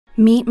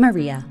Meet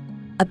Maria,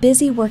 a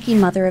busy working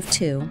mother of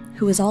two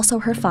who is also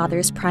her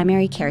father's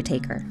primary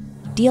caretaker.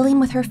 Dealing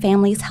with her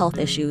family's health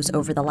issues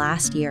over the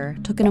last year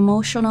took an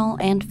emotional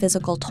and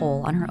physical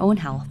toll on her own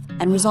health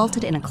and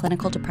resulted in a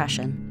clinical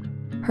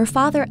depression. Her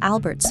father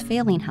Albert's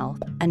failing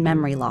health and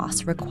memory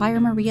loss require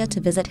Maria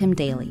to visit him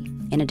daily,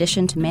 in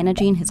addition to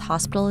managing his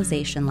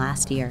hospitalization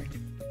last year.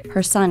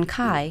 Her son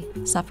Kai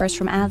suffers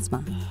from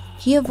asthma.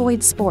 He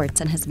avoids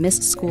sports and has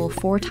missed school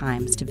 4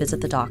 times to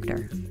visit the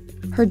doctor.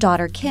 Her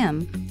daughter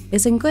Kim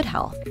is in good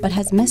health but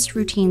has missed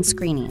routine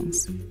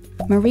screenings.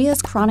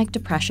 Maria's chronic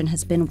depression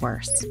has been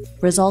worse,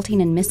 resulting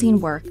in missing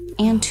work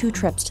and 2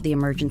 trips to the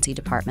emergency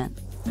department.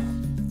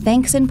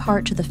 Thanks in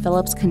part to the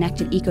Philips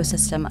connected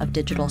ecosystem of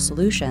digital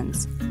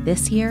solutions,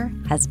 this year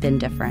has been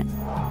different.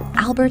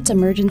 Albert's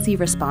emergency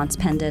response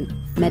pendant,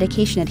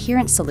 medication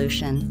adherence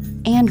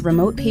solution, and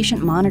remote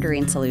patient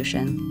monitoring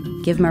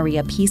solution give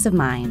Maria peace of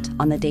mind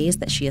on the days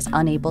that she is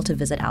unable to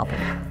visit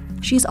Albert.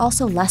 She's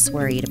also less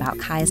worried about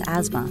Kai's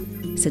asthma,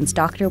 since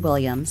Dr.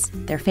 Williams,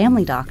 their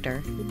family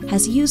doctor,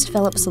 has used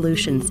Philips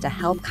solutions to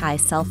help Kai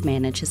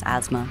self-manage his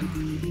asthma.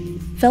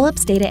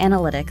 Philips data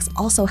analytics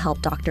also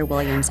helped Dr.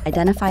 Williams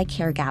identify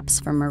care gaps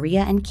for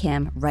Maria and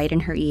Kim right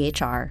in her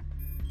EHR,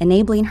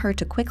 enabling her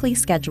to quickly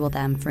schedule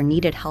them for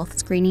needed health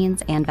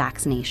screenings and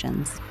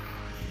vaccinations.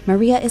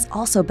 Maria is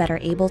also better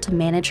able to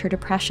manage her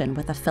depression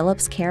with a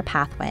Philips Care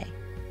Pathway,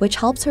 which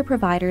helps her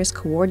providers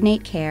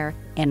coordinate care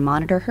and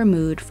monitor her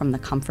mood from the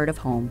comfort of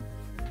home.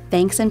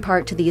 Thanks in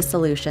part to these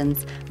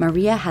solutions,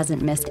 Maria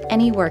hasn't missed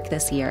any work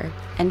this year,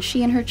 and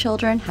she and her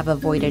children have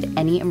avoided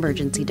any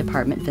emergency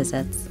department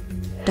visits.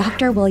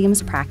 Dr.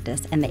 Williams'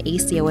 practice and the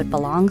ACO it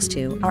belongs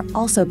to are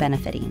also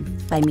benefiting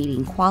by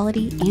meeting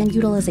quality and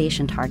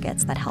utilization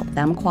targets that help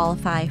them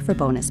qualify for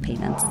bonus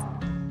payments.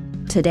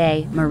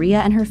 Today, Maria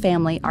and her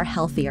family are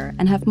healthier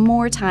and have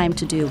more time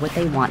to do what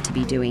they want to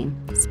be doing,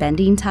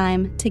 spending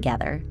time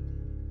together.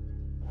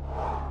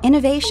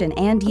 Innovation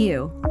and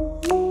you.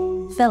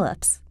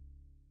 Philips.